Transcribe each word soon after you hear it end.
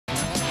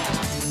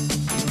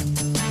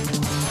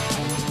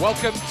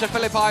Welcome to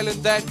Phillip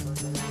Island then.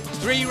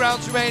 3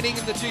 rounds remaining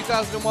in the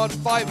 2001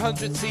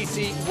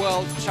 500cc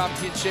World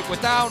Championship. We're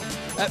down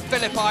at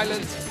Phillip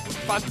Island.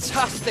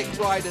 Fantastic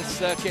riders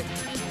circuit.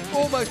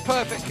 Almost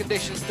perfect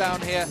conditions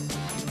down here.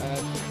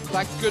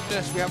 Thank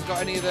goodness we haven't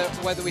got any of the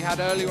weather we had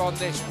earlier on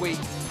this week.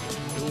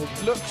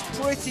 It looks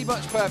pretty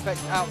much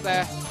perfect out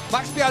there.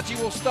 Max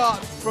Biaggi will start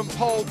from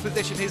pole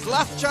position. His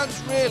last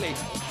chance really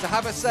to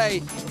have a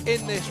say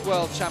in this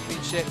World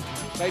Championship.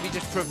 Maybe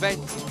just prevent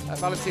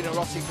Valentino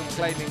Rossi from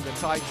claiming the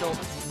title.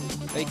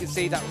 You can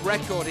see that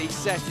record he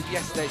set in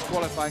yesterday's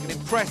qualifying, an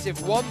impressive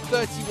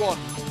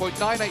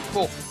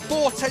 1:31.984,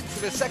 0.4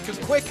 of a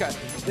second quicker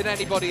than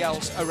anybody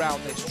else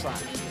around this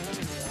track.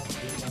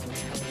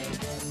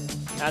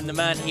 And the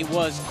man he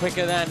was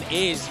quicker than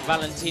is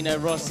Valentino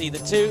Rossi. The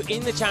two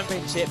in the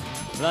championship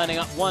lining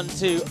up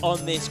 1-2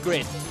 on this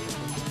grid.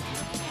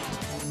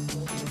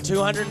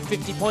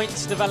 250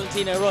 points to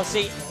Valentino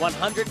Rossi,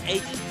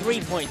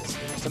 183 points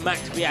to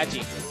Max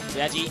Biaggi.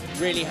 Biaggi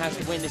really has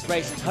to win this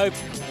race and hope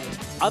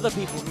other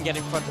people can get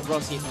in front of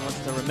Rossi if he wants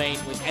to remain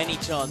with any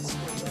chance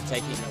of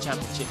taking the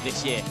championship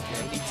this year.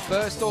 Yeah, he needs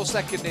first or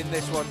second in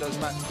this one, does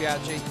Max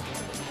Biaggi.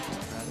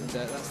 And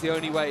that's the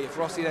only way. If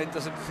Rossi then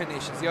doesn't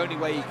finish, it's the only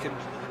way he can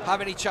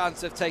have any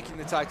chance of taking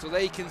the title.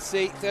 There you can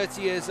see,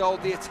 30 years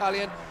old, the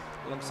Italian,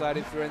 alongside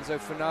him Lorenzo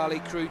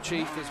Finale, crew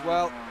chief as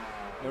well.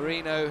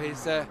 Marino,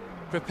 his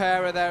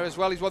preparer there as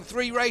well. He's won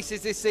 3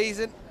 races this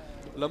season.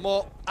 Le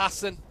Mans,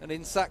 Assen, and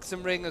in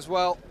Sachsenring as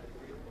well.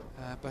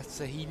 But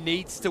he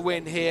needs to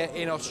win here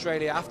in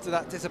Australia after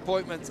that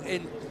disappointment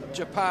in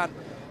Japan,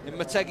 in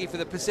Motogp for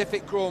the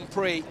Pacific Grand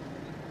Prix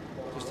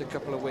just a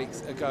couple of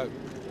weeks ago.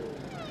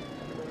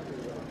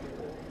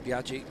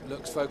 Biaggi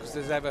looks focused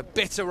as ever.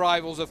 Bitter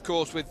rivals, of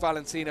course, with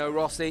Valentino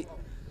Rossi.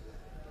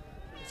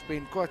 It's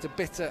been quite a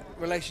bitter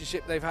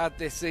relationship they've had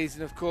this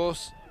season, of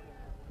course.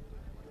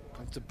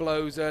 Come to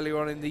blows earlier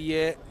on in the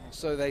year,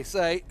 so they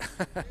say.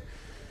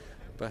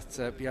 But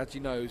Biaggi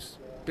knows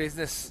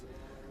business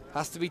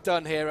has to be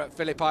done here at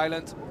Phillip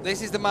Island.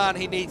 This is the man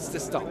he needs to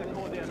stop.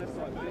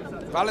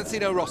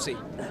 Valentino Rossi,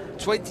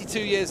 22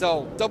 years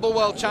old, double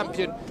world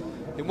champion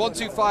in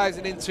 125s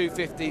and in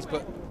 250s,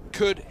 but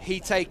could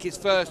he take his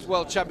first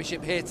world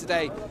championship here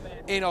today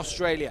in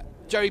Australia?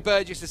 Jerry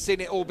Burgess has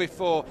seen it all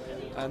before,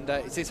 and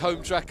it's his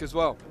home track as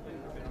well.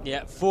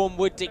 Yeah, form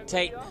would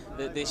dictate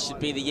that this should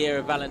be the year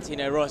of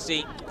Valentino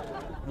Rossi.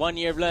 1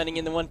 year of learning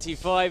in the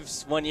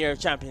 125s, 1 year of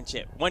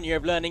championship. 1 year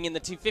of learning in the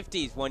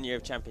 250s, 1 year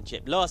of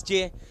championship. Last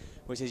year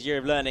was his year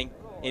of learning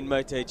in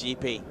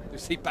Motogp. You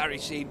see Barry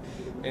Sheen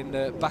in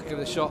the back of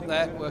the shot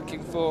there,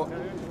 working for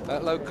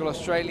local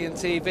Australian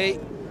TV.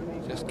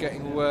 Just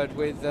getting a word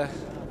with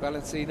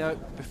Valentino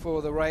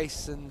before the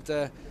race, and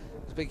a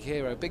big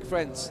hero, big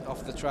friends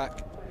off the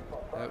track,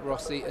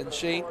 Rossi and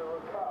Sheen.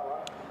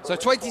 So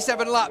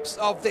 27 laps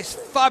of this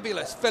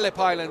fabulous Phillip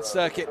Island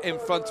circuit in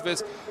front of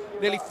us.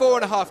 Nearly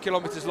 4.5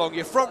 kilometres long.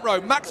 Your front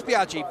row, Max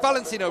Biaggi,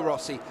 Valentino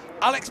Rossi,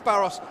 Alex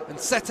Barros and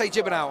Sete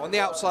Gibernau on the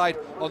outside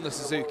on the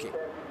Suzuki.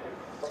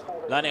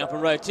 Lining up in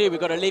row 2, we've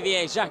got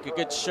Olivier Jacques, a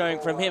good showing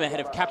from him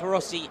ahead of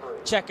Capirossi,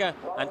 Checker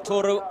and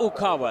Toru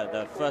Okawa,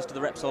 the first of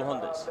the Repsol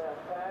Hondas.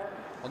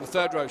 On the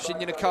third row,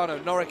 Shinya Nakano,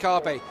 Norick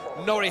Abe,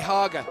 Nori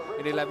Haga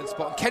in 11th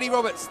spot. And Kenny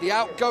Roberts, the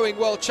outgoing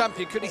world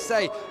champion, could he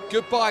say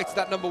goodbye to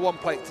that #1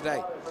 plate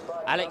today?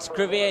 Alex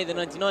Crevier, the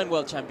 99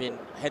 world champion,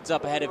 heads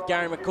up ahead of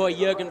Gary McCoy,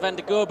 Jürgen van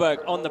der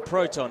Goorberg on the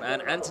Proton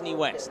and Anthony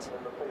West.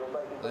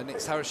 Then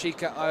it's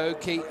Harushika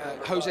Aoki,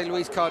 Jose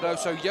Luis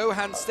Cardoso,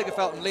 Johan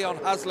Stigefeld and Leon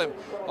Haslam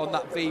on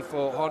that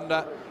V4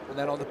 Honda. And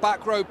then on the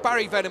back row,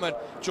 Barry Veneman,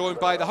 joined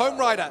by the home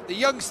rider, the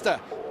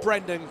youngster,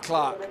 Brendan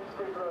Clark.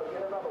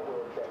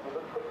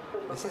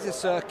 This is a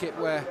circuit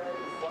where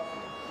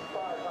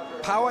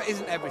power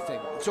isn't everything.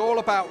 It's all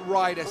about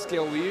rider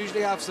skill. We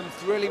usually have some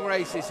thrilling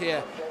races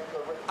here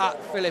at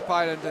Phillip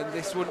Island, and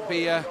this wouldn't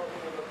be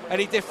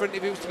any different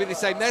if it was to be the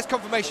same. There's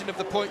confirmation of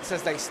the points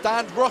as they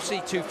stand.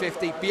 Rossi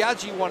 250,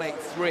 Biaggi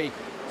 183.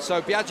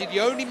 So Biaggi, the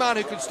only man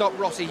who can stop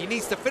Rossi. He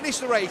needs to finish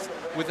the race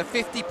with a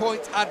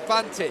 50-point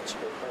advantage.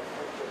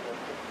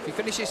 If he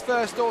finishes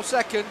first or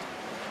second,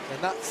 then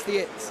that's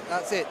it.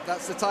 That's it.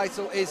 That's the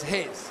title is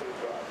his.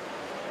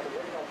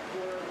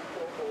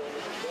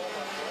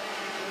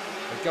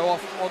 They go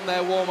off on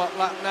their warm-up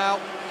lap now.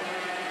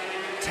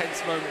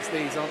 Tense moments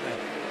these, aren't they?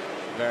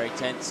 Very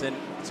tense, and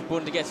it's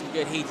important to get some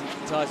good heat into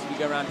the tyres as we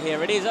go around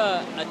here. It is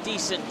a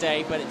decent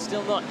day, but it's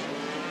still not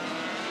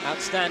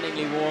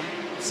outstandingly warm.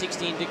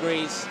 16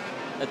 degrees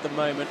at the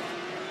moment.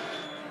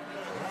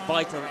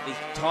 Vital that these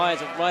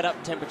tyres are right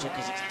up temperature,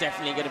 because it's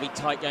definitely going to be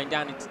tight going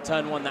down into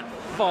turn 1. That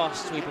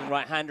fast sweeping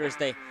right-hander as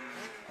they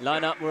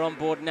line up. We're on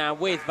board now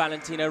with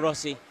Valentino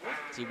Rossi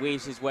as he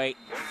weaves his way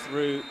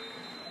through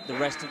the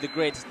rest of the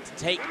grid to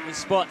take his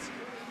spot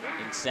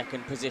in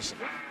second position.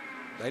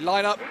 They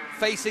line up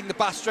facing the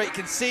Bass Strait. You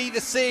can see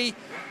the sea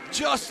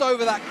just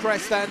over that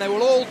crest there, and they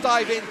will all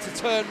dive into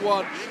turn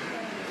 1.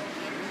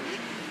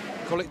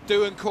 Call it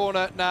Doohan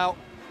Corner now,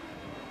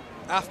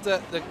 after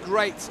the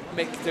great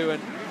Mick Doohan,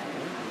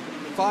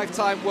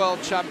 5-time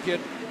world champion.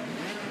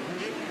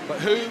 But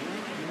who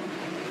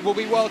will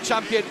be world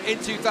champion in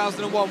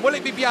 2001? Will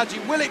it be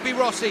Biaggi? Will it be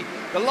Rossi?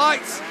 The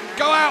lights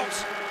go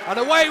out and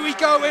away we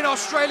go in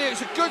Australia.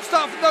 It's a good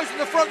start from those in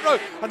the front row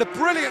and a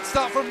brilliant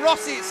start from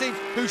Rossi, it seems,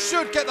 who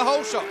should get the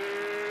whole shot.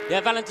 Yeah,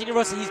 Valentino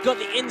Rossi, he's got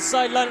the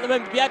inside line at the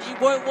moment. Biaggi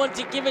won't want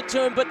to give it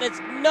to him, but there's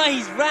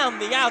nice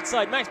round the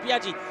outside. Max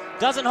Biaggi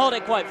doesn't hold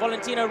it quite.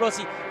 Valentino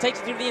Rossi takes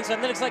it through the inside,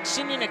 and then looks like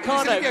Shinya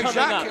Nakano coming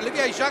up.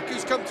 Olivier Jacques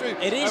who's come through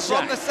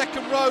from the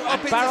second row up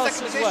into Barros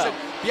second as well.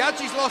 position.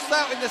 Biaggi's lost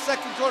out in the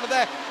second corner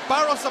there.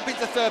 Barros up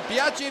into third,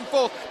 Biaggi in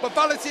fourth, but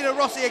Valentino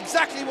Rossi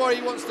exactly where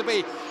he wants to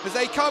be as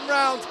they come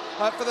round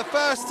for the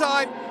first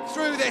time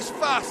through this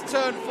fast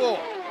turn 4.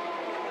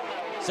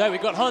 So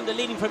we've got Honda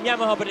leading from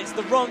Yamaha, but it's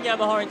the wrong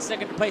Yamaha in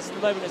second place at the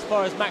moment as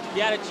far as Max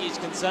Biaggi is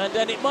concerned,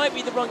 and it might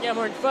be the wrong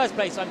Yamaha in first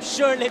place. I'm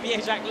sure Olivier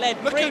Jacques led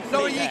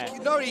briefly there.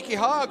 Noriyuki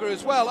Haga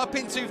as well, up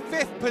into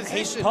 5th position.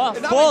 He's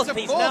past fourth,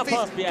 he's now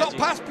past Biaggi. Got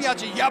past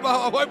Biaggi.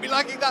 Yamaha won't be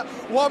liking that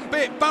one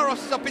bit.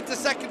 Barros is up into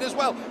second as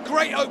well.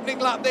 Great opening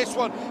lap this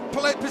one.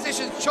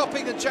 Positions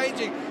chopping and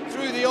changing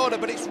through the order,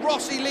 but it's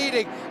Rossi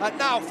leading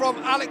now from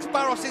Alex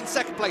Barros in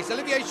second place.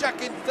 Olivier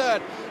Jacques in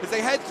third as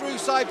they head through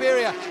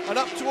Siberia and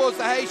up towards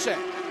the Hayshed.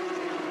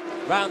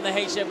 Round the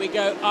Hayshed we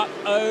go, up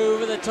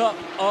over the top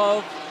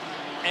of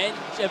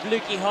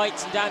Luki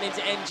Heights and down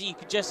into NG. You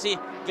could just see a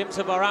glimpse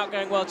of our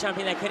outgoing world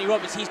champion there, Kenny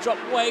Roberts. He's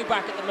dropped way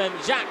back at the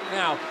moment. Jacques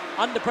now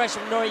under pressure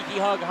from Noriyuki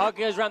Haga. Haga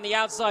goes around the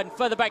outside, and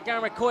further back,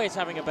 Gary McCoy is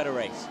having a better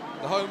race.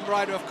 The home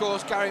rider, of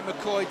course, Gary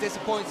McCoy,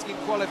 disappointing in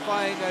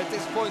qualifying,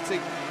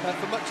 disappointing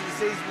for much of the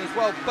season as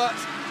well. But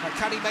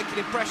can he make an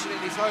impression in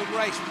his home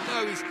race? We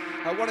know he's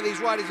one of these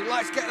riders who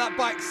likes to get that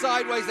bike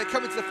sideways. They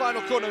come into the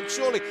final corner and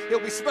surely he'll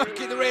be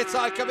smoking the rear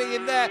tyre coming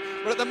in there.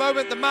 But at the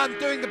moment, the man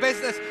doing the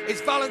business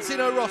is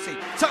Valentino Rossi.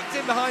 Tucked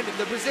in behind him,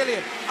 the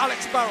Brazilian,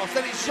 Alex Barros.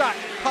 Then it's Jacques,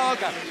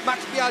 Haga,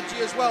 Max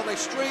Biaggi as well. They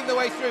stream their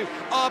way through.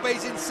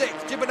 Arbe's in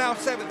 6th, Gibernau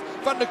 7th.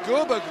 Van der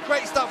Gorberg,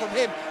 great start from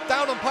him.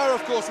 Down on Pyro,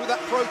 of course, with that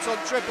Proton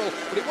triple.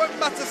 But it won't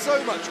matter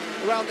so much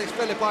around this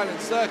Phillip Island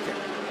circuit.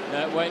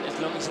 No, it won't, as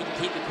long as he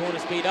can keep the corner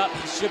speed up.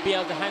 He should be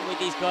able to hang with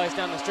these guys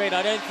down the straight.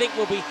 I don't think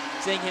we'll be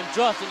seeing him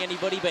drafting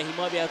anybody, but he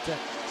might be able to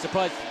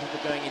surprise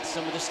people going into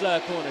some of the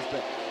slower corners.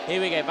 But here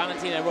we go,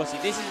 Valentino Rossi.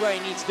 This is where he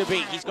needs to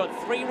be. He's got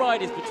 3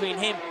 riders between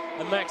him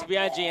and Max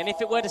Biaggi, and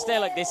if it were to stay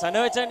like this, I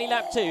know it's only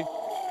lap 2,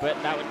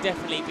 but that would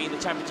definitely be the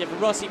championship.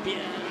 And Rossi,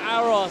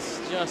 Barros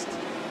just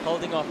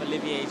holding off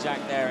Olivier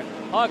Jacques there.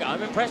 And Haga,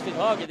 I'm impressed with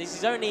Haga. This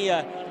is only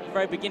the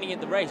very beginning of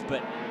the race,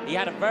 but he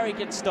had a very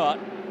good start.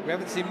 We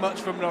haven't seen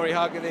much from Norrie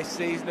Haga this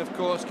season, of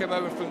course. Came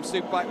over from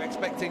Superbike, we're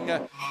expecting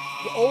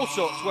all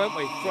sorts, weren't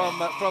we, from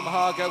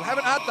Haga. We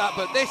haven't had that,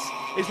 but this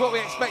is what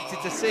we expected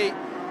to see.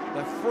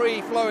 The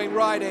free-flowing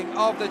riding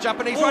of the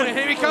Japanese rider.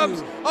 Here he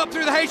comes, up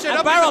through the Hayshed, and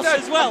up Barros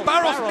as well. And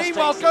Barros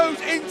meanwhile goes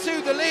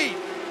into the lead.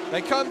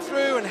 They come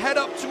through and head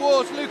up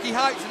towards Luki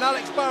Heights, and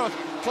Alex Barros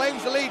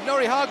claims the lead.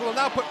 Norrie Haga will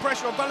now put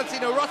pressure on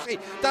Valentino Rossi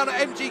down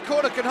at MG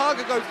corner. Can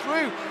Haga go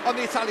through on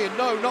the Italian?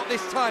 No, not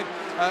this time.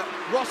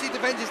 Rossi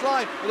defends his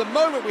line. At the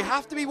moment, we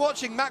have to be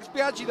watching Max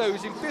Biaggi, though,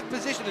 who's in 5th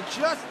position and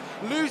just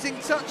losing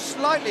touch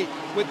slightly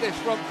with this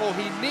front 4.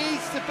 He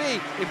needs to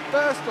be in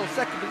 1st or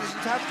 2nd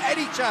position to have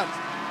any chance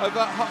of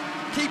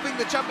keeping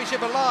the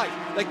championship alive.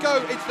 They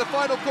go into the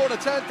final corner,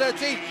 turn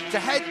 13, to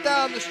head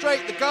down the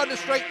straight, the Gardner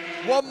Straight,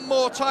 one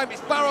more time. It's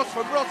Barros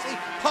from Rossi,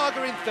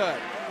 Haga in 3rd.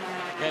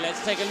 Okay,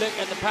 let's take a look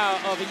at the power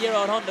of a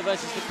year-old Honda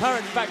versus the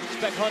current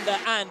factory-spec Honda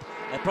and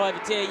a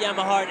privateer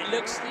Yamaha, and it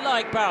looks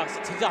like Barros.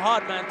 He's a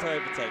hard man to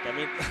overtake. I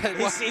mean,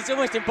 it's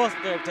almost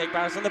impossible to overtake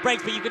Barros on the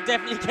brakes, but you can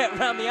definitely get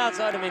around the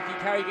outside of him if you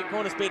carry good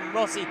corner speed, and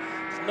Rossi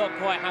does not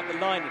quite have the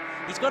line.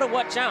 He's got to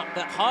watch out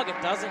that Haga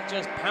doesn't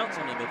just pounce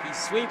on him. If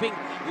he's sweeping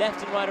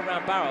left and right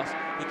around Barros,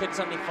 he could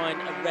suddenly find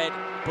a Red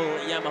Bull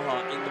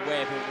Yamaha in the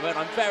way of him. But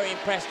I'm very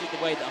impressed with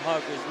the way that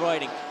Haga is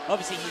riding.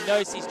 Obviously, he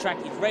knows his track.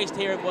 He's raced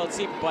here in World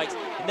Superbikes,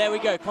 and there we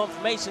go,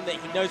 confirmation that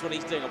he knows what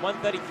he's doing. A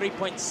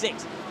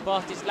 133.6,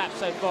 fastest lap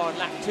so far on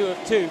lap 2 of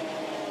 2.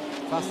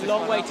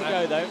 Long way to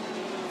go, though.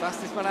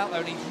 Fastest man out there,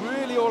 and he's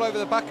really all over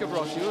the back of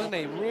Rossi, wasn't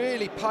he?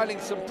 Really piling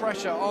some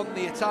pressure on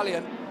the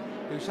Italian,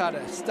 who's had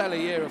a stellar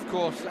year, of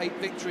course. 8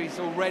 victories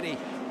already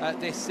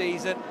this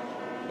season.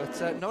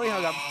 But Norrie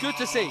Haga, good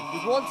to see.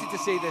 We wanted to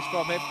see this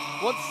from him.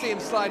 Wanted to see him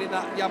sliding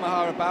that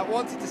Yamaha about.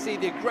 Wanted to see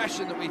the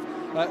aggression that we've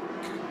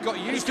got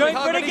used to. He's going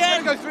for it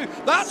again. He's going to go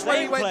through. That's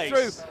where he went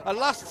through. A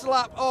last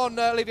lap on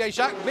Olivier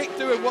Jacques. Mick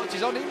doing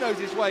watches on. He knows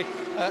his way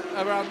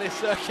around this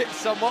circuit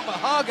somewhat. But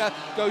Haga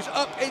goes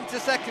up into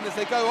 2nd as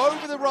they go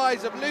over the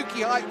rise of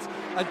Luki Heights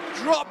and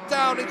drop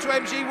down into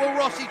MG. Will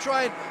Rossi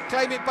try and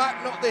claim it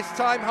back? Not this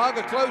time.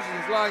 Haga closes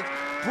his lines.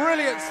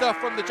 Brilliant stuff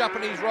from the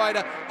Japanese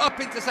rider, up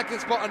into 2nd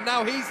spot, and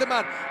now he's the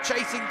man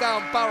chasing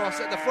down Barros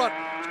at the front.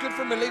 It's good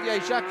from Olivier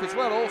Jacques as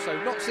well also.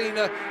 Not seen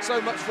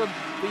so much from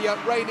the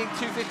reigning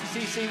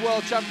 250cc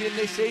world champion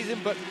this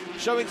season, but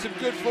showing some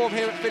good form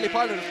here at Phillip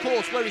Island, of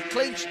course, where he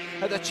clinched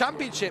at the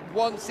championship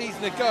 1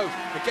 season ago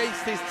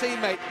against his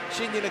teammate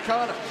Shinya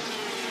Nakano.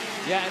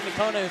 Yeah, and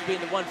Nakano has been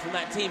the one from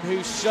that team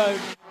who's shown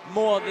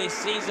more this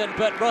season.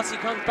 But Rossi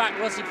comes back,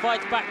 Rossi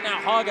fights back now.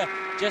 Hager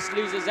just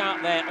loses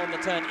out there on the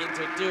turn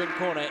into Doohan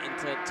corner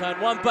into turn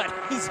 1, but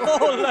he's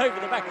all over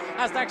the back.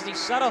 Has to actually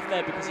shut off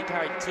there because he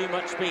carried too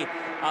much speed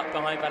up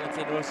behind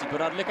Valentino Rossi.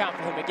 But I'd look out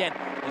for him again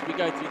as we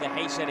go through the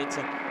hay shed. It's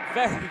a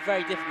very,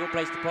 very difficult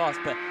place to pass,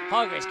 but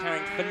Hager is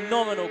carrying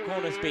phenomenal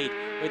corner speed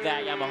with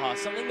that Yamaha,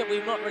 something that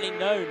we've not really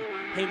known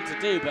him to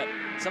do, but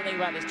something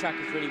about this track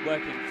is really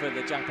working for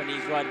the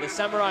Japanese rider. The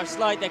Samurai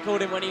slide, they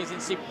called him when he was in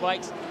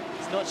Superbikes.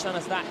 He's not shown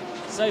us that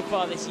so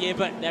far this year,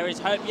 but there is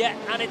hope yet,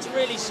 and it's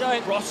really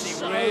showing. Rossi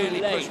so really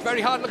late. pushed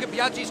very hard. Look at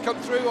Biaggi's come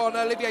through on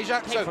Olivier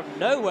Jacques. Came from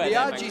nowhere.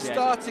 Biaggi's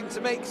starting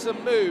to make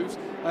some moves.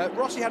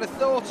 Rossi had a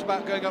thought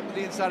about going up to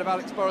the inside of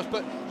Alex Barros,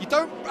 but you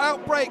don't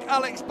outbrake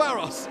Alex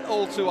Barros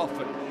all too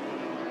often.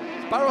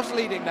 Barros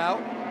leading now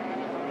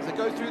as they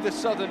go through the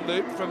southern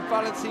loop from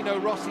Valentino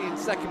Rossi in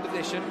second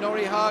position,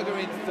 Nori Hager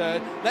in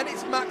third, then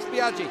it's Max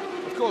Biaggi,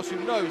 of course,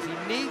 who knows he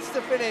needs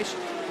to finish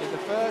in the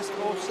first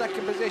or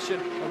second position,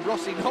 and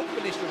Rossi not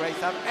finish the race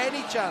to have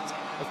any chance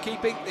of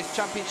keeping this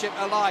championship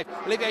alive.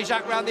 Olivier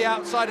Jacques round the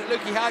outside at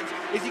Lukey Heights.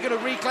 Is he going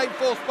to reclaim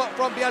fourth spot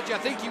from Biaggi? I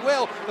think he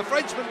will. The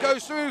Frenchman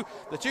goes through.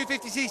 The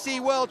 250cc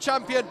world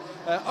champion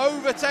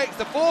overtakes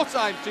the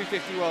four-time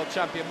 250 world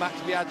champion Max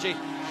Biaggi,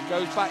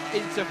 goes back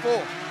into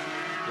fourth.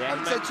 Yeah,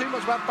 haven't said too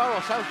much about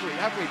Barros, have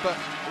we? But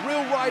a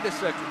real rider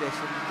circuit this,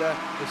 and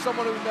there's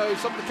someone who knows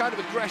some of the kind of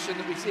aggression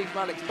that we see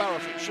from Alex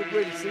Barros. It should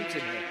really suit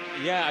him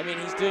here. Yeah, I mean,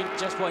 he's doing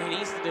just what he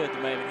needs to do at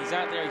the moment. He's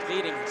out there, he's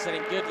leading, he's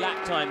setting good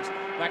lap times.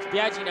 Max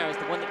Biaggi now is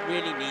the one that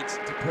really needs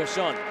to push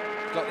on.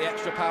 Got the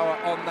extra power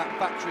on that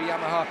factory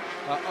Yamaha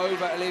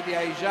over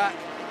Olivier Jacques,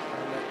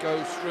 and that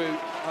goes through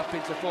up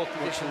into fourth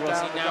position.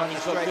 Rossi now,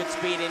 he's got good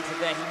speed into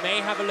there. He may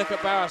have a look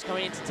at Barros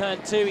coming into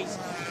turn 2. He's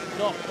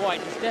not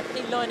quite. He's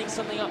definitely lining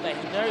something up there.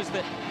 He knows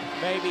that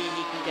maybe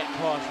he can get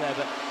past there,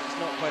 but it's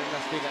not quite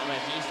enough speed at the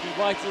moment. He needs to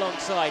be right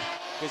alongside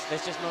because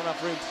there's just not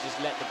enough room to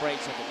just let the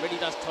brakes off. It really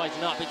does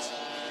tighten up. It's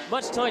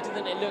much tighter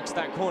than it looks,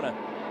 that corner.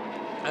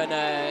 And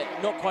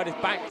not quite as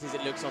backed as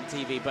it looks on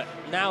TV, but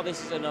now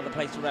this is another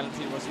place for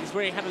Valentino Rossi. He's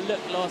really had a look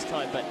last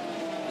time, but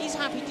he's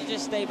happy to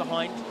just stay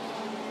behind.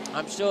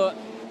 I'm sure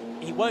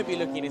he won't be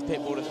looking at his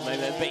pitboard at the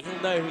moment, but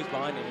he'll know who's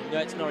behind him. He'll know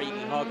it's Nori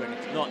Hager, and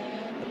it's not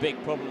a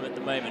big problem at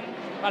the moment.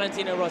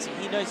 Valentino Rossi,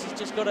 he knows he's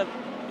just got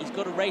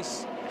to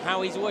race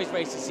how he's always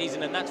raced this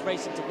season, and that's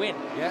racing to win.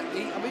 Yeah,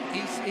 I mean,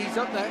 he's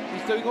up there.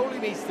 He's doing all he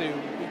needs to.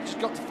 He's just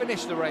got to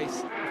finish the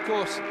race. Of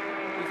course,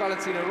 with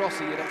Valentino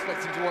Rossi, you'd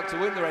expect him to want to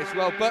win the race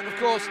well, but of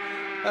course,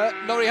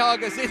 Nori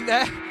Hager's in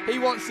there. He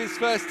wants his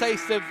first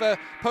taste of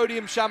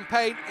podium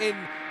champagne in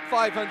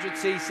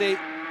 500cc.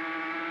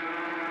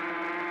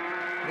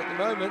 At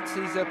the moment,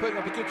 he's putting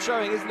up a good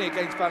showing, isn't he,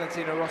 against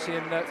Valentino Rossi,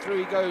 and through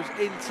he goes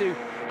into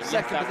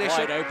second position.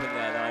 Wide open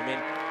there, though. I mean,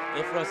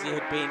 if Rossi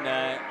had been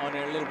on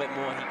it a little bit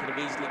more, he could have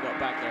easily got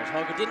back there.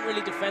 Hager didn't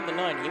really defend the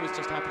line. He was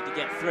just happy to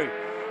get through.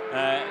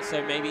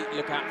 So maybe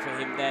look out for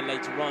him there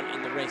later on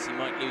in the race. He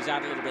might lose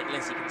out a little bit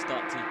unless he can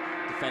start to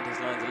defend his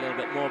lines a little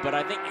bit more. But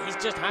I think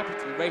he's just happy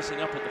to be racing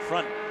up at the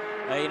front.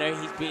 You know,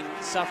 he's been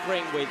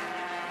suffering with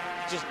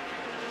just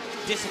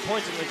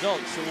disappointing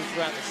results all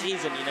throughout the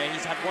season. You know,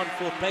 he's had 1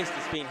 4th place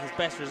that's been his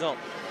best result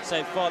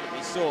so far that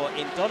we saw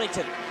in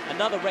Donington,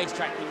 another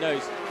racetrack he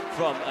knows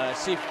from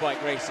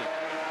Superbike racing.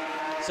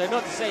 So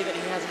not to say that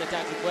he hasn't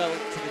adapted well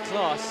to the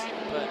class,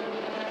 but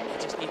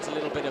he just needs a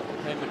little bit of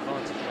home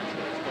advantage. That's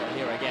what he's got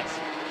here, I guess.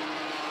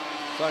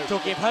 So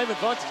talking of home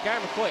advantage,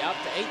 Gary McCoy up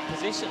to 8th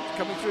position,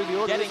 coming through the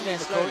order, getting there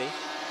slowly.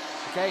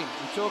 Again,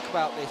 we talk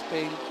about this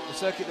being the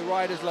circuit the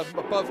riders love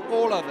above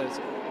all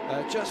others.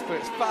 Just for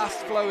its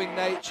fast-flowing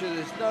nature,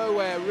 there's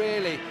nowhere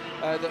really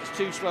that's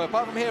too slow,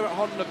 apart from here at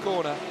Honda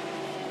Corner,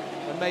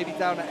 and maybe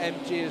down at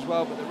MG as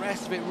well, but the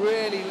rest of it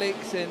really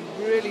links in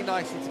really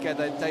nicely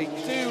together. They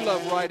do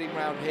love riding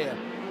around here.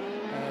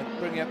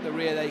 Bringing up the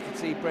rear there, you can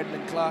see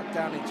Brendan Clark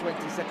down in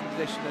 22nd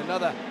position,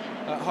 another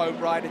home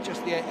rider,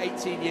 just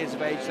 18 years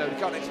of age, so we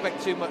can't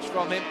expect too much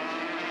from him.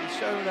 He's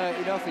shown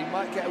enough, he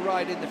might get a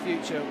ride in the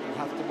future, we'll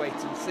have to wait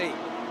and see.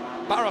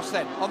 Barros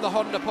then on the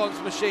Honda Pons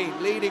machine,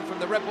 leading from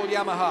the Red Bull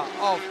Yamaha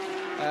of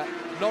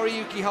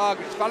Noriyuki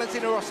Hager. It's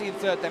Valentino Rossi in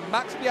third, then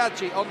Max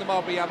Biaggi on the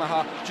Marlboro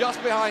Yamaha.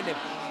 Just behind him,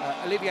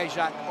 Olivier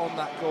Jacques on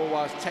that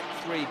Gauloise Tech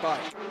 3 bike.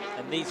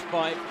 And these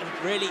 5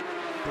 have really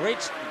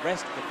bridged the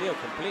rest of the field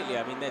completely.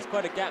 I mean, there's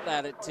quite a gap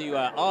there to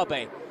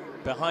Arbe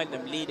behind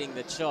them, leading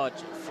the charge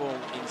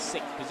in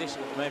 6th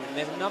position at the moment. And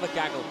there's another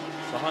gaggle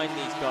behind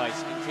these guys,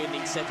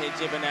 including Sete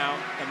Gibernau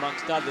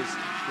amongst others.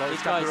 These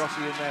Capirossi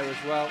in there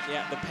as well.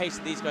 Yeah, the pace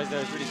of these guys though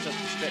is really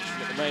starting to stretch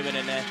them at the moment,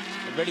 and they're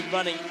really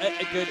running at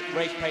a good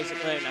race pace at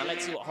the moment. Now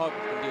let's see what Hager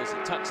can do as he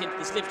tucks into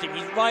the slipstream.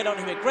 He's right on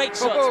him, a great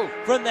shot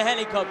from the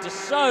helicopter,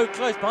 so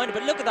close behind him.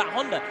 But look at that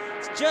Honda.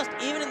 It's just,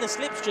 even in the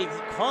slipstream,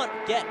 he can't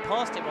get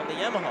past him on the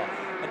Yamaha.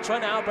 And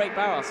trying to outbrake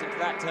Barros into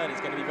that turn is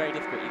going to be very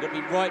difficult. You've got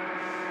to be right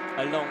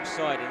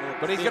alongside in order.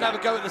 But he's going to have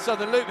a go at the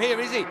southern loop here,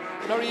 is he?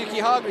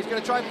 Noriyuki Hager is going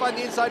to try and find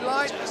the inside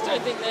line. Just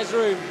don't think there's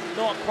room,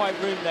 not quite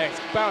room there.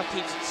 Barros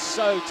keeps it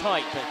so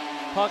tight, but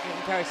Hager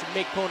can carry some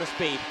mid-corner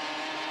speed.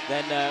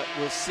 then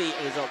we'll see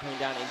a result coming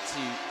down into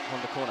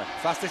Honda corner.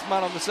 Fastest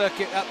man on the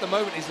circuit at the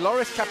moment is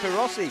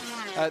Capirossi,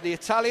 the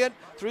Italian,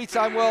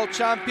 3-time world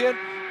champion.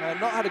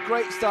 Not had a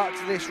great start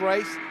to this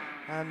race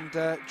and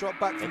dropped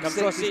back from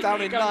 6th. He's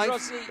down in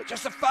 9th, but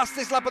just the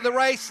fastest lap of the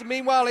race.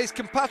 Meanwhile, his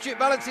compatriot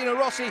Valentino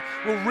Rossi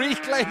will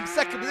reclaim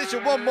 2nd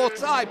position one more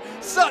time.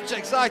 Such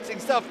exciting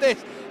stuff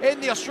this in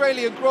the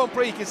Australian Grand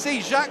Prix. You can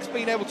see Jacques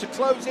been able to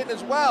close in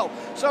as well.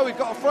 So we've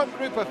got a front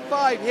group of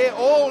 5 here,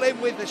 all in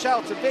with the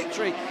shout of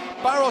victory.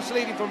 Barros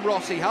leading from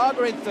Rossi,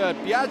 Haga in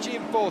 3rd, Biaggi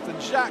in 4th and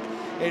Jacques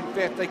in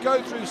 5th. They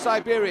go through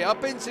Siberia,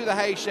 up into the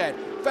hay shed.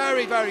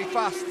 Very, very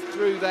fast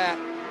through there.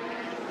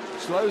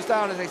 Slows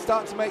down as they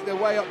start to make their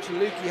way up to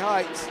Lukey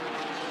Heights.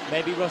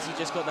 Maybe Rossi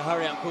just got the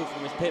hurry-up call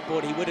from his pit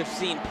board. He would have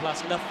seen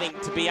plus nothing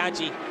to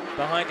Biaggi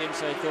behind him,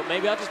 so he thought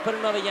maybe I'll just put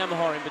another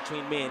Yamaha in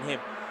between me and him.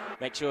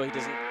 Make sure he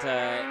doesn't,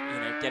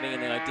 getting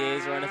any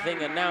ideas or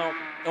anything. And now,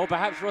 or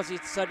perhaps Rossi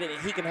decided that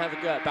he can have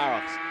a go at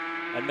Barros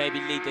and maybe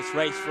lead this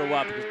race for a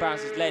while, because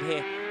Barros has led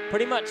here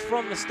pretty much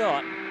from the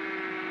start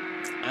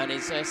and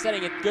is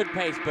setting a good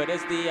pace. But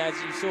as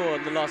you saw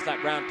in the last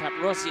lap round,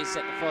 Capirossi has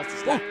set the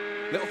fastest lap.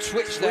 Little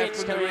twitch there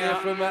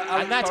from Alex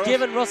and that's Barros.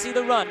 given Rossi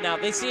the run. Now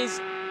this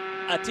is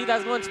a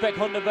 2001 spec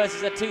Honda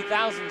versus a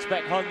 2000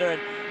 spec Honda,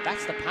 and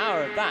that's the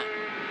power of that.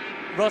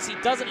 Rossi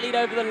doesn't lead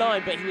over the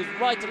line, but he was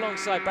right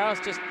alongside. Barros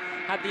just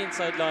had the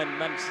inside line and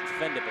managed to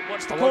defend it. But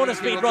watch the corner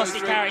speed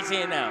Rossi carries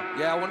here now.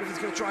 Yeah, I wonder if he's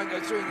going to try and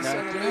go through in the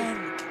centre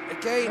loop.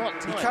 Again,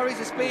 he time. carries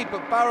the speed,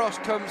 but Barros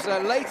comes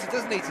later,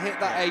 doesn't he, to hit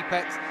that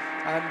apex.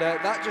 And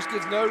that just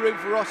gives no room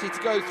for Rossi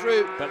to go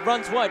through. But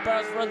runs wide.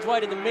 Barros runs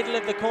wide in the middle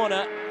of the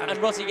corner, and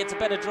Rossi gets a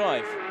better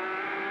drive.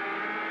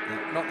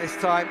 Yeah, not this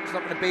time. It's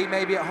not going to be.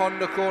 Maybe at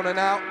Honda corner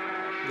now.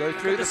 Go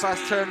through the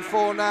fast turn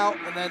 4 now,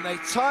 and then they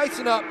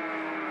tighten up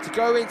to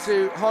go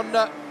into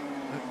Honda.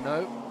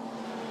 No.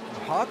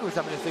 Haga was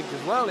having a think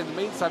as well in the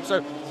meantime.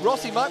 So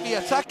Rossi might be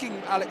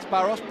attacking Alex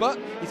Barros, but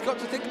he's got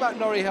to think about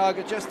Nori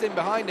Haga just in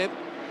behind him.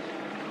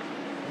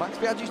 Max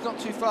Biaggi's not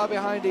too far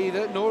behind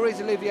either, nor is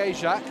Olivier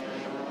Jacques.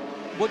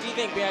 What do you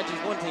think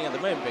Biaggi's wanting at the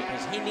moment?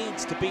 Because he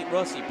needs to beat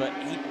Rossi, but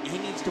he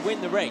needs to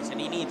win the race, and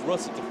he needs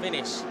Rossi to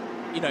finish,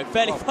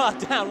 fairly far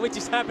down, which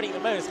is happening at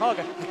the moment.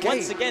 Haga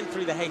once again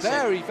through the hay shed.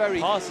 Very, very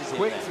passes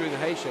quick through the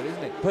hay shed,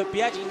 isn't he? But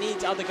Biaggi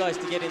needs other guys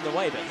to get in the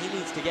way, but he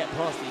needs to get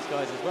past these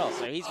guys as well.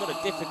 So he's got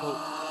a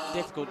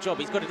difficult job.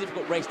 He's got a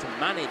difficult race to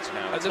manage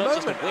now. At the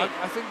moment,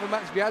 I think for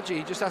Max Biaggi,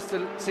 he just has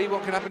to see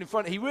what can happen in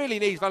front. He really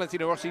needs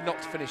Valentino Rossi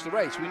not to finish the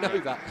race. We know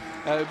that.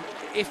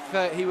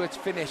 If he were to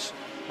finish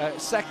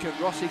second,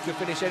 Rossi could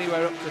finish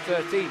anywhere up to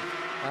 13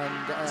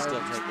 and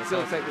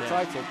still take the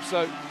title.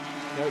 So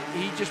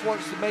he just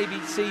wants to maybe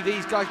see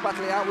these guys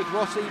battle it out with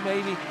Rossi.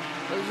 Maybe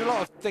there's a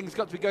lot of things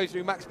got to be going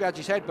through Max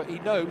Biaggi's head, but he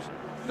knows,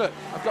 look,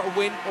 I've got to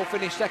win or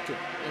finish second,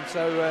 and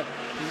so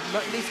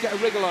he needs to get a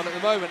wriggle on at the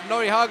moment.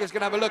 Nori Haga's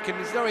going to have a look, and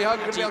is Nori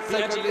Haga going to be able to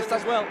take over this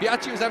time? Well.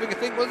 Biaggi was having a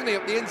think, wasn't he,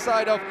 up the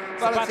inside of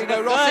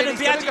Valentino Rossi, and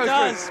he's going to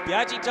go through.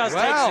 Biaggi does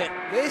takes it.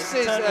 This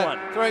is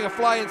throwing a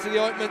fly into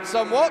the ointment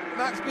somewhat.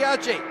 Max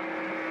Biaggi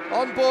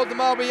on board the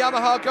Marlboro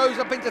Yamaha goes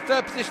up into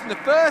 3rd position. The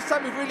first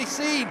time we've really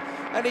seen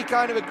any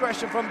kind of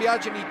aggression from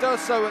Biaggi, and he does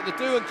so at the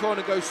Doohan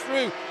corner, goes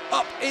through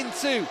up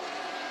into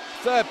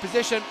 3rd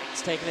position.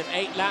 It's taken him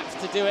 8 laps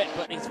to do it,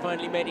 but he's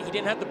finally made it. He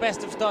didn't have the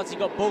best of starts. He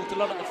got balked a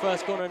lot at the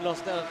first corner and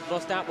lost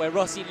out where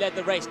Rossi led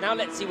the race. Now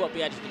let's see what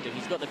Biaggi can do.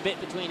 He's got the bit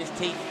between his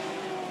teeth.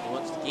 He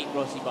wants to keep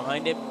Rossi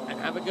behind him and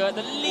have a go at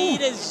the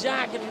leaders,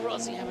 Jacques, and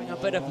Rossi having a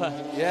bit of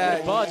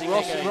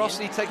a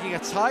Rossi taking a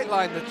tight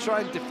line to try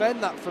and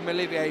defend that from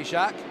Olivier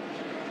Jacques.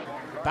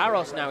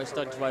 Barros now is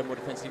starting to ride more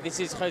defensively. This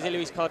is Jose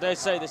Luis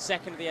Cardoso, the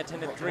second of the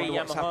attendant 3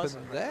 Yamahas. What's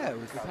happened there?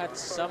 We've had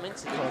some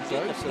incidents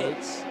in the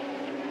pits.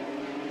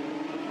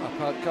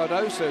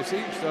 Cardoso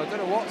seems to, I don't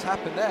know what's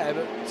happened there,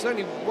 but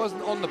certainly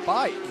wasn't on the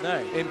bike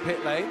in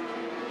pit lane.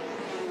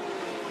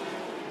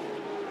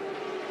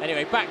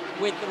 Anyway, back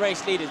with the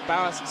race leaders.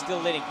 Barros is still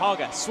leading.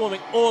 Haga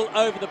swarming all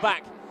over the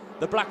back.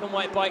 The black and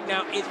white bike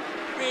now is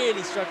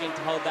really struggling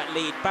to hold that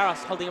lead.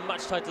 Barros holding a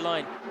much tighter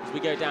line as we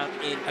go down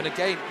in. And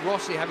again,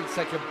 Rossi having to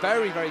take a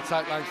very, very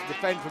tight line to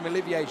defend from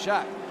Olivier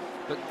Jacques.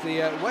 But the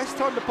West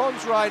Honda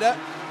Pons rider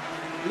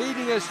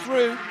leading us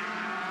through,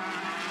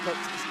 but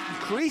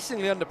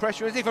increasingly under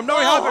pressure, is he, from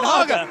Nori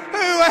Haga?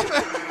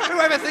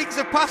 Whoever thinks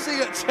of passing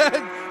at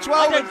turn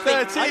 12 and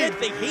 13. I don't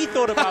think he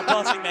thought about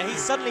passing there. He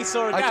suddenly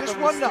saw a gap.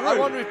 I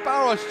wonder if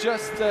Barros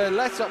just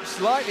let up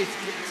slightly to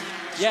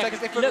take a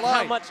different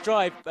line. How much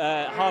drive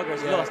Haga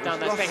has lost down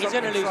that straight. He's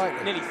going to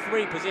lose nearly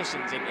 3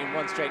 positions in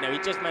one straight now. He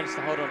just managed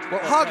to hold on to the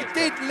Haga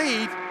did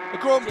lead the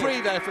Grand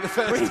Prix there for the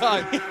first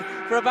time.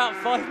 For about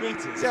 5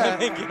 metres, I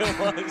think it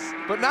was.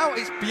 But now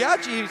it's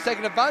Biaggi who's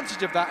taken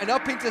advantage of that and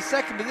up into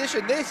 2nd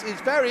position. This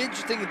is very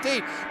interesting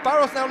indeed.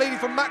 Barros now leading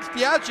from Max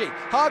Biaggi.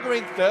 Haga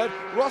in 3rd,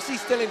 Rossi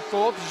still in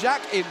 4th,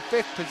 Jacques in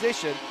 5th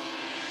position.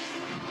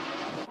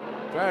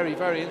 Very,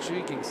 very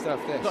intriguing stuff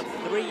this. We've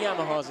got 3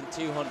 Yamahas and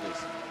 2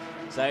 Hondas.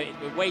 So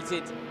we're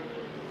weighted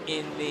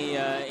in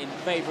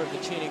favour of the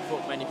tuning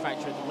fork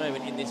manufacturer at the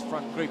moment in this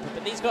front group.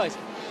 But these guys,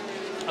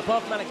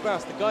 apart from Alex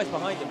Barros, the guys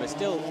behind them are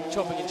still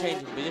chopping and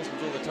changing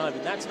positions all the time,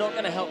 and that's not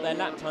going to help their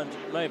lap times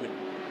at the moment.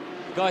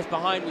 The guys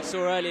behind, we saw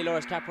earlier,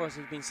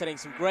 Capirossi has been setting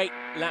some great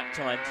lap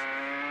times.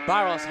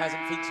 Barros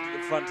hasn't featured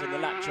at the front in the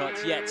lap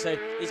charts yet, so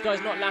these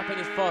guys not lapping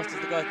as fast as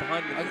the guys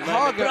behind them.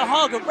 But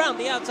Haga round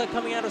the outside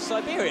coming out of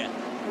Siberia.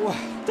 Wow.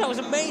 That was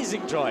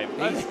amazing drive.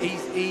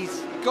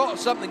 He's got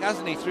something,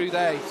 hasn't he, through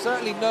there? He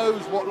certainly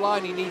knows what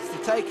line he needs to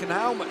take and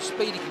how much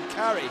speed he can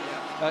carry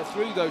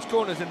through those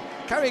corners. And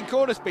carrying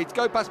corner speed to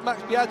go past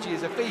Max Biaggi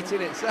is a feat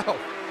in itself.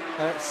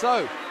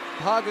 So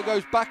Haga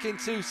goes back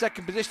into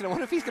second position. I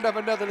wonder if he's going to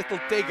have another little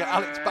dig at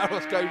Alex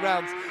Barros going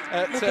round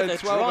turn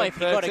 12 drive and 13.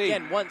 He got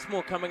again once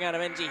more coming out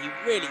of NG. He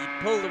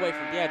pulled away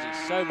from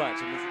Biaggi so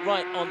much and was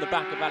right on the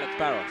back of Alex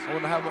Barros. I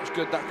wonder how much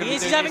good that can be.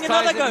 He's having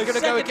another go. He's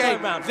going to go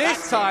again.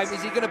 This time,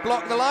 is he going to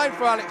block the line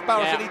for Alex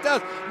Barros? Yeah. And he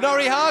does.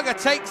 Nori Haga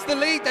takes the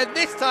lead. Then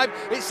this time,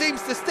 it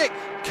seems to stick.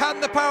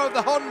 Can the power of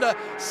the Honda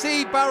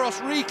see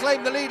Barros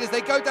reclaim the lead as they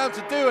go down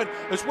to Doohan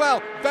as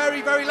well?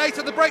 Very, very late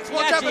on the brakes.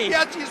 Watch out for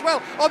Biaggi as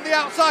well on the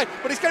outside.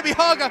 But it's going to be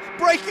Haga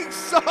braking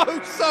so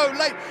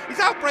late. He's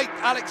outbraked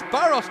Alex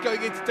Barros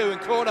going into Doohan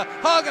corner.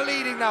 Haga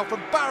leading now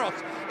from Barros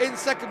in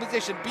second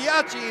position.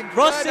 Biaggi in third.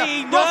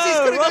 Rossi, Rossi's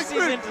going to go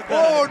through. Into third.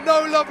 Oh,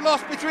 no love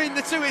lost between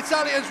the two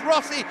Italians.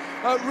 Rossi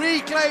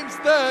reclaims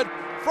third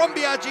from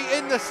Biaggi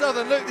in the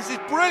southern. Look, this is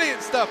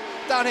brilliant stuff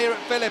down here at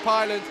Phillip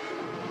Island.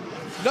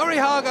 Nori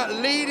Haga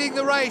leading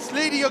the race,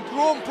 leading a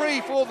Grand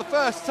Prix for the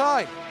first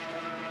time.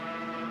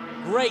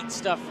 Great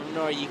stuff from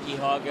Noriyuki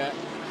Haga,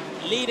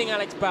 leading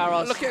Alex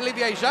Barros. Look at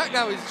Olivier Jacques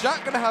now. Is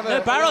Jacques going to have a...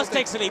 No, Barros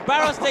takes the lead.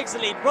 Barros takes the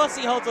lead.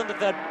 Rossi holds on to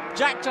third.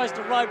 Jacques tries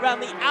to ride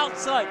round the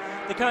outside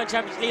the current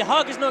championship lead.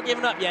 Haga's not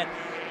given up yet.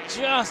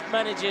 Just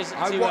manages to...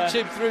 I watch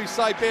him through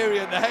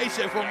Siberia and the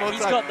Hayshift one more time.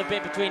 He's got the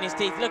bit between his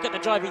teeth. Look at the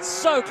drive. He's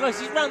so close.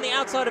 He's round the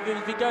outside of him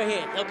as we go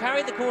here. They'll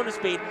carry the corner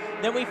speed.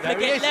 Then we flick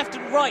it left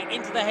and right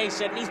into the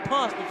Hayshift, and he's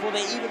passed before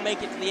they even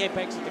make it to the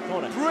apex of the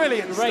corner.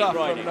 Brilliant stuff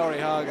from Nori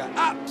Haga.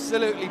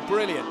 Absolutely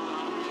brilliant.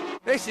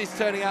 This is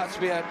turning out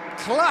to be a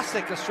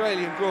classic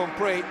Australian Grand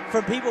Prix.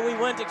 From people we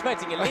weren't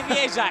expecting.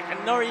 Olivier Jacques and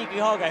Noriyuki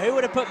Haga. Who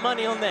would have put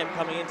money on them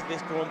coming into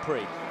this Grand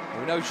Prix?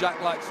 We know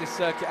Jacques likes this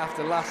circuit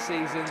after last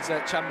season's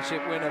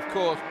championship win, of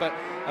course, but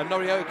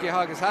Noriyuki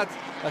Haga's had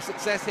a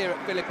success here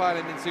at Phillip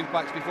Island in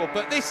Superbikes before.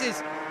 But this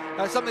is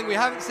something we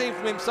haven't seen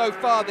from him so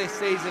far this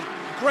season.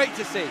 Great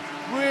to see.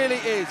 Really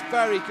is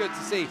very good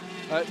to see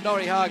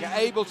Nori Haga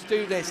able to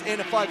do this in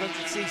a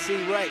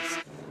 500cc race.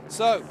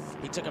 So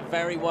he took a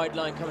very wide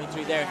line coming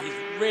through there. He's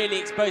really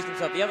exposed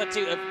himself. The other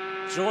two have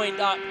joined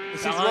up.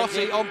 This is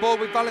Rossi on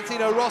board with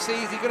Valentino Rossi.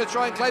 Is he going to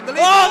try and claim the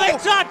lead? Oh, they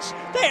touch!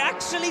 They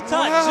actually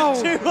touch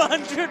at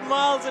 200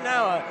 miles an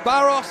hour.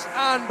 Barros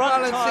and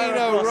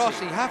Valentino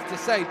Rossi. Have to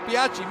say,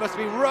 Biaggi must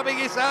be rubbing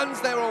his hands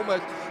there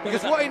almost.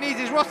 Because what he needs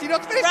is Rossi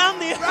not to finish. Round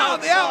the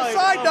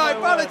outside now.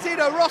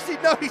 Valentino Rossi,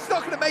 no, he's not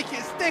going to make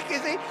it stick,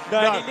 is he? No,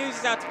 and he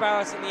loses out to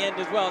Barros in the end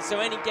as well. So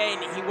any gain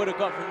he would have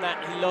got from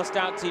that, he lost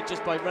out to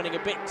just by running a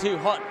bit too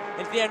hot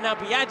into the air. Now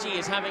Biaggi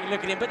is having a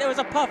look at him, but there was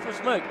a puff of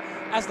smoke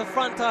as the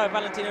front tyre of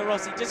Valentino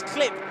Rossi just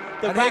clipped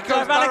the back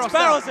tyre of Alex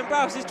Barros, and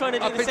Barros is trying to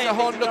do the same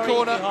thing to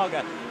corner.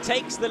 Haga.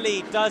 Takes the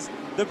lead, does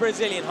the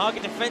Brazilian. Haga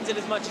defends it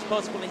as much as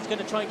possible, and he's going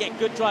to try and get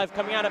good drive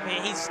coming out of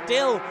here. He's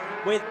still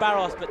with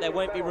Barros, but there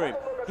won't be room.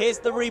 Here's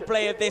the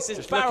replay of this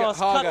as Barros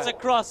cuts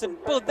across, and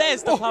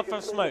there's the puff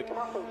of smoke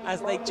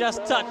as they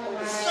just touch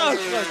so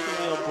close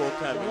to the onboard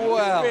camera.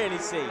 Well, you really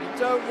see. You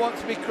don't want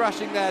to be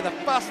crashing there. The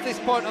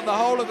fastest point on the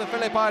whole of the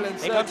Phillip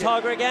Islands. Here comes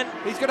Haga again.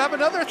 He's going to have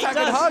another attack,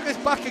 and Haga's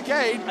back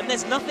again. And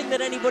there's nothing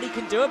that anybody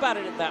can do about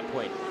it at that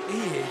point.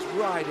 He is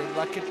riding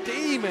like a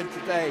demon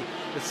today.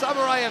 The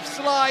Samurai of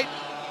Slide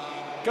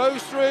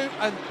goes through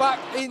and back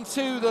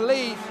into the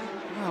lead.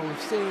 Well,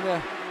 we've seen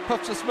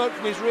puffs of smoke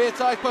from his rear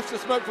tyre, puffs of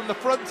smoke from the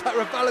front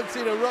tyre of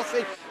Valentino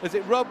Rossi as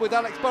it rubbed with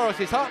Alex Barros.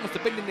 His heart must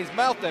have been in his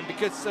mouth then,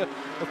 because,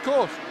 of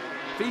course,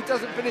 if he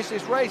doesn't finish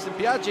this race and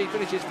Biaggi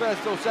finishes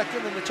first or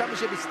second, then the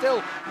championship is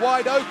still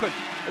wide open.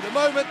 At the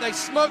moment, they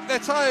smoke their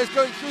tyres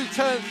going through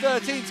turn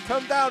 13 to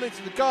come down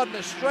into the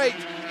Gardner Straight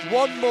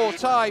one more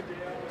time.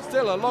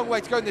 Still a long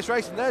way to go in this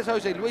race, and there's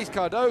Jose Luis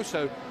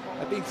Cardoso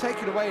being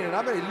taken away in an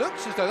ambulance. It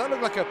looks as though that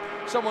looked like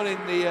someone in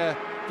the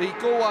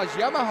Gauloise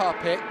Yamaha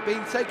pit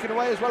being taken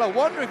away as well. I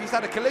wonder if he's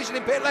had a collision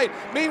in pit lane.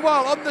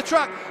 Meanwhile, on the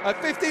track,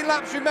 15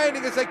 laps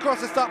remaining as they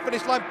cross the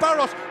start-finish line.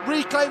 Barros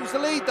reclaims the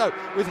lead though,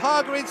 with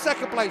Haga in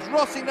second place,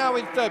 Rossi now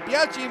in third,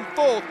 Biaggi in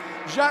fourth,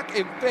 Jacques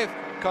in fifth.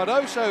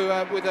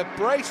 Cardoso with a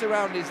brace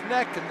around his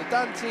neck, and the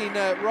Dantine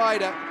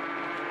rider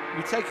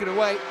will be taken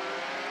away.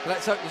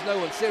 Let's hope there's no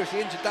one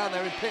seriously injured down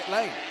there in pit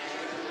lane.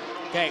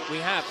 Okay, we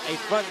have a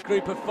front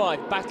group of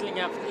 5 battling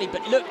out for the lead,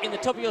 but look in the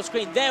top of your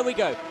screen, there we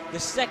go. The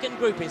second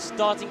group is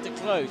starting to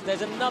close.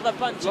 There's another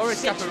bunch of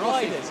 6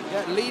 riders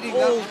leading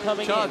all that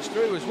coming charge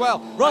through as well.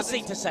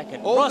 Rossi to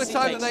second. All Rossi the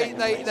time that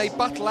they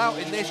battle out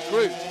in this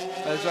group,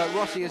 as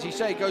Rossi, as you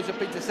say, goes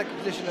up into second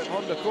position at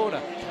Honda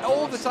corner.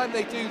 All the time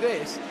they do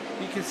this,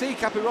 you can see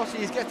Capirossi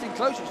is getting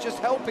close. It's just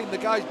helping the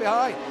guys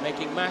behind.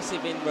 Making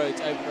massive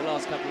inroads over the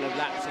last couple of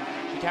laps, and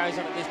he carries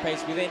on at this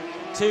pace within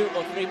 2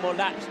 or 3 more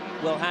laps,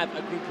 we'll have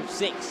a group of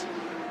 6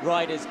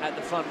 riders at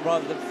the front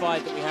rather than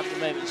 5 that we have at the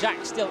moment.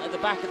 Jacques still at the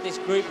back of this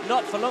group,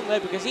 not for long though,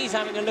 because he's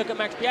having a look at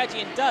Max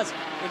Biaggi and does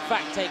in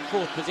fact take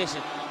 4th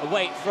position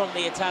away from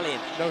the Italian.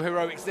 No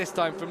heroics this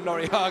time from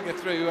Noriega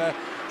through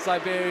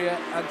Siberia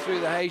and through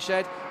the hay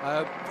shed.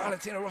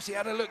 Valentino Rossi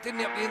had a look, didn't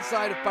he, up the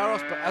inside of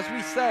Barros, but as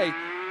we say,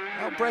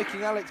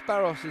 outbreaking Alex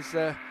Barros is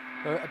a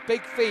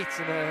big feat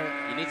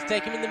and you need to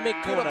take him in the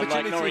mid-corner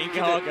like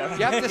Noriega.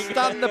 You have to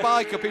stand the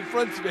bike up in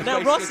front of him.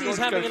 Now Rossi is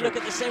having a look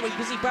at the same way. You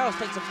can see Barros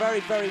takes a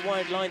very, very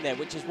wide line there,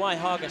 which is why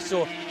Haga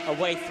saw a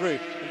way through.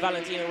 And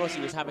Valentino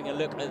Rossi was having a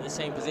look at the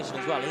same position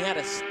as well. He had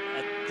a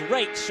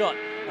great shot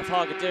of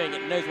Haga doing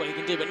it, knows what he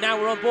can do. But now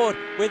we're on board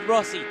with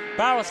Rossi.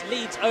 Barros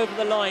leads over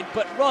the line,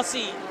 but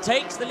Rossi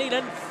takes the lead,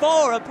 and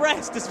 4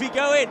 abreast as we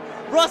go in.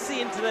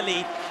 Rossi into the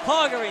lead,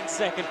 Haga in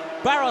second.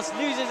 Barros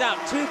loses out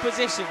 2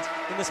 positions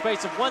in the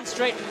space of 1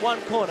 straight and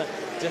 1 corner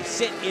to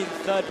sit in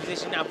 3rd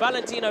position. Now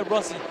Valentino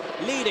Rossi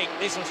leading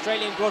this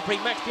Australian Grand Prix.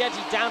 Max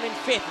Biaggi down in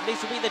 5th, and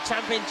this will be the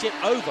championship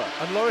over.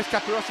 And Loris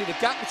Capirossi, the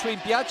gap between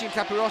Biaggi and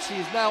Capirossi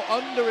is now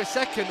under a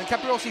second, and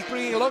Capirossi's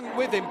bringing along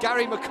with him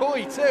Gary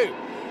McCoy too.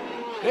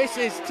 This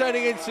is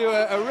turning into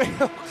a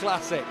real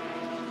classic.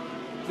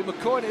 The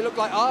McCoy, and it looked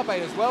like Arbe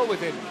as well with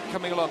him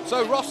coming along.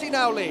 So Rossi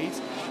now leads.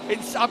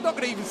 I'm not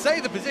going to even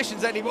say the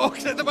positions anymore,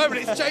 because at the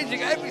moment it's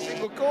changing every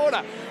single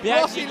corner.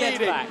 Rossi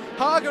leading, back.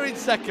 Haga in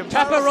second.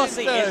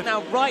 Capirossi is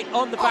now right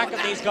on the back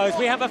of these guys.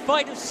 We have a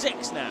fight of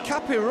 6 now.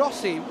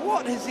 Capirossi,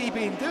 what has he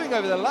been doing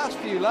over the last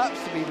few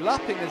laps to be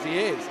lapping as he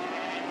is?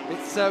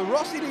 It's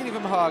Rossi leading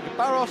from Haga,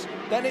 Barros,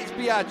 then it's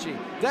Biaggi.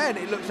 Then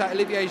it looks like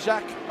Olivier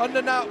Jacques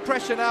under now,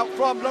 pressure now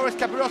from Loris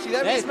Capirossi.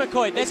 There's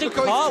McCoy, there's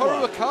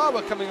Toru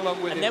Akawa coming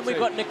along with him. And then we've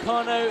got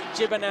Nakano,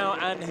 Gibernau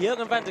and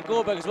Jürgen van der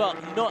Gorberg as well,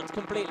 not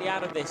completely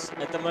out of this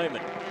at the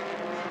moment.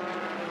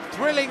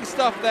 Thrilling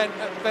stuff then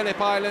at Phillip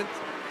Island.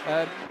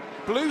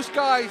 Blue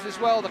skies as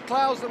well, the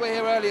clouds that were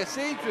here earlier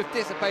seem to have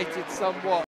dissipated somewhat.